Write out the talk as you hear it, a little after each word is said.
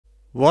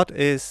What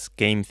is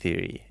game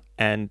theory,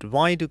 and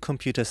why do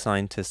computer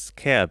scientists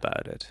care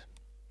about it?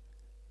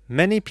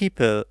 Many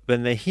people,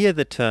 when they hear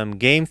the term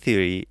game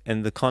theory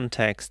in the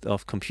context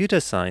of computer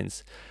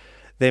science,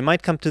 they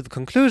might come to the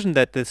conclusion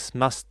that this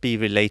must be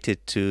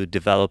related to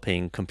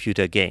developing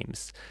computer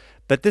games.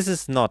 But this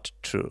is not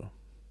true.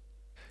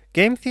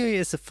 Game theory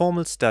is a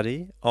formal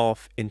study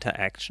of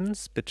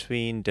interactions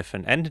between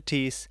different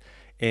entities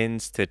in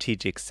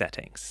strategic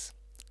settings.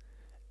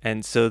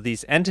 And so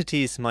these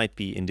entities might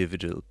be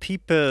individual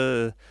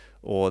people,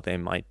 or they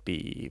might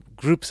be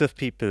groups of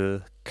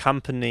people,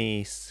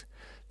 companies,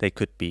 they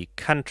could be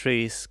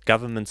countries,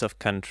 governments of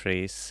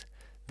countries,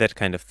 that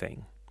kind of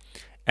thing.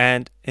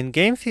 And in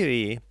game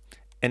theory,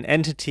 an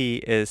entity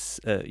is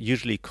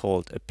usually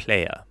called a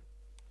player.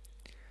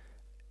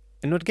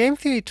 And what game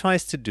theory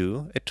tries to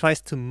do, it tries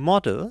to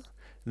model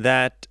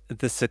that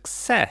the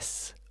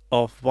success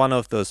of one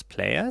of those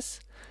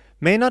players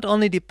may not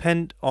only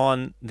depend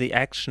on the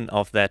action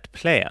of that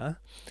player,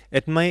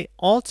 it may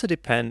also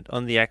depend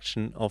on the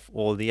action of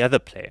all the other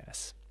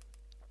players.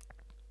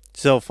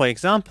 So, for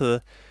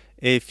example,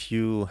 if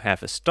you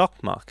have a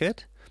stock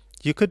market,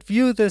 you could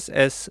view this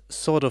as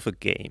sort of a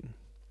game.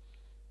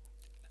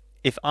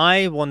 If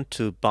I want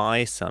to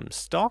buy some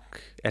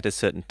stock at a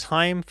certain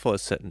time for a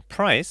certain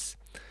price,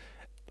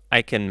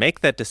 I can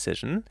make that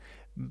decision,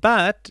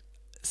 but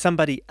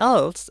somebody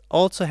else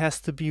also has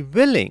to be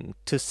willing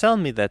to sell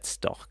me that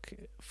stock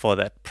for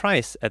that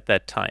price at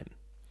that time.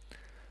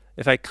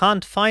 If I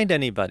can't find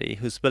anybody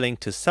who's willing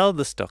to sell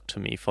the stock to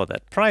me for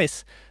that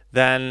price,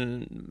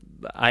 then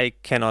I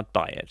cannot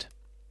buy it.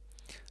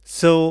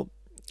 So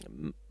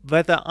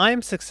whether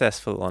I'm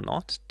successful or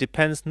not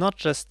depends not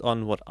just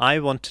on what I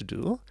want to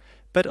do,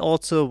 but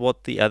also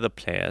what the other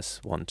players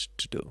want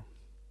to do.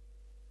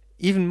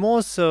 Even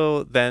more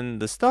so than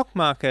the stock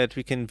market,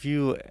 we can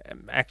view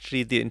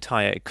actually the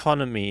entire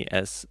economy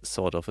as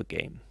sort of a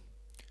game.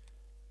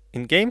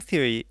 In game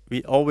theory,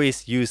 we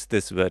always use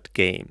this word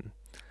game.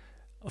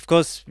 Of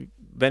course,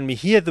 when we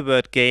hear the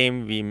word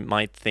game, we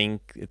might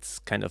think it's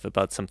kind of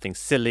about something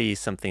silly,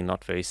 something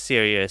not very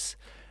serious,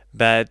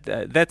 but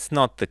that's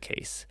not the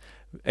case.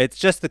 It's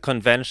just the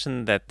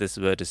convention that this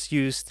word is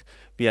used.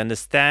 We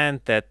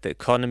understand that the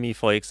economy,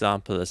 for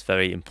example, is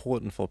very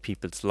important for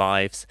people's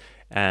lives,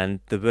 and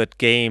the word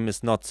game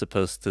is not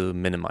supposed to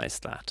minimize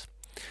that.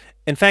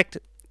 In fact,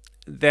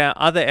 there are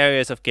other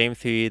areas of game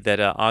theory that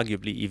are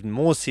arguably even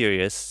more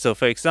serious. So,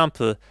 for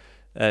example,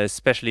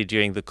 especially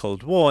during the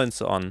Cold War and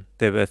so on,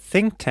 there were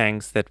think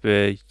tanks that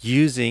were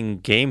using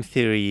game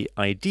theory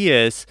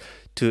ideas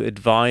to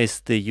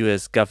advise the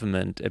US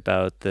government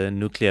about the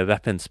nuclear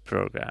weapons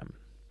program.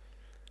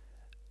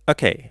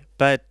 Okay,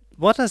 but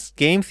what does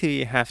game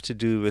theory have to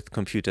do with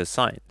computer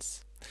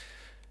science?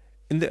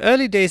 In the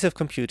early days of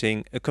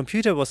computing, a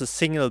computer was a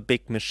single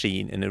big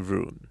machine in a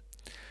room.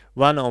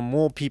 One or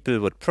more people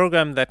would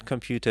program that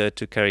computer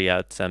to carry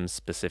out some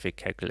specific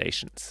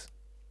calculations.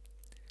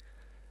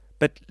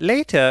 But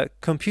later,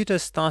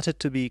 computers started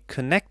to be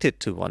connected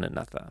to one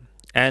another,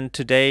 and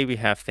today we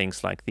have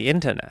things like the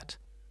internet.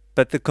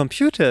 But the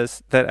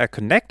computers that are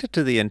connected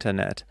to the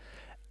internet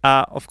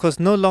are, of course,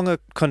 no longer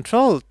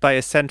controlled by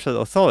a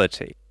central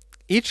authority.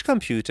 Each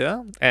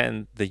computer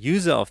and the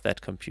user of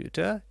that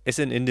computer is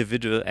an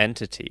individual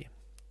entity.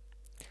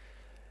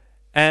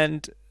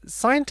 And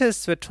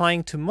scientists were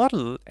trying to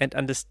model and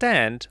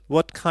understand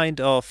what kind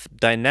of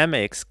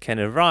dynamics can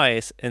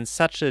arise in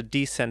such a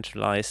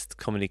decentralized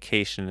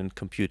communication and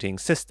computing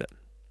system.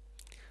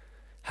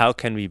 How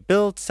can we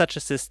build such a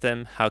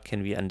system? How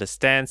can we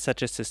understand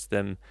such a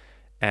system?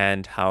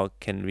 And how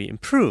can we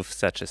improve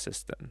such a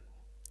system?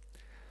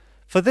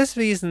 For these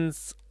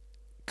reasons,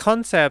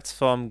 concepts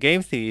from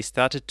game theory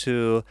started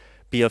to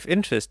be of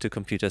interest to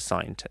computer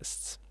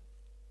scientists.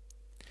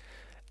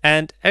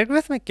 And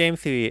algorithmic game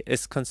theory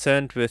is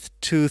concerned with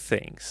two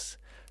things.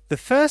 The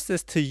first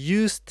is to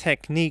use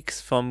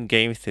techniques from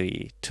game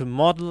theory to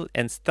model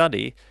and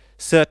study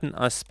certain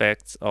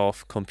aspects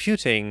of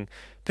computing,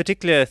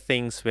 particular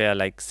things where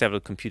like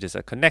several computers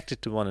are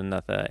connected to one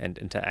another and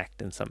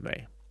interact in some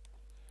way.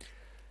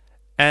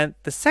 And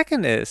the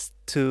second is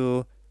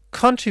to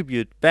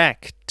contribute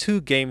back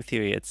to game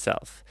theory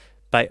itself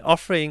by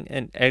offering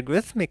an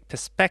algorithmic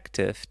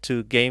perspective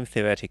to game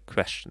theoretic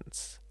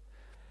questions.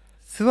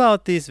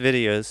 Throughout these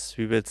videos,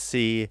 we will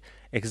see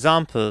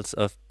examples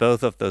of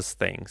both of those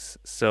things.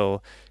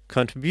 So,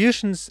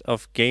 contributions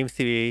of game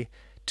theory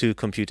to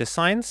computer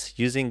science,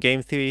 using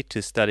game theory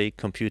to study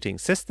computing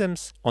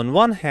systems on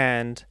one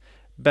hand,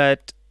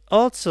 but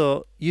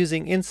also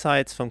using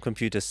insights from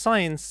computer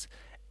science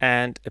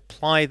and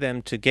apply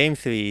them to game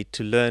theory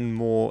to learn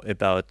more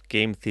about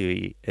game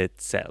theory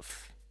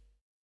itself.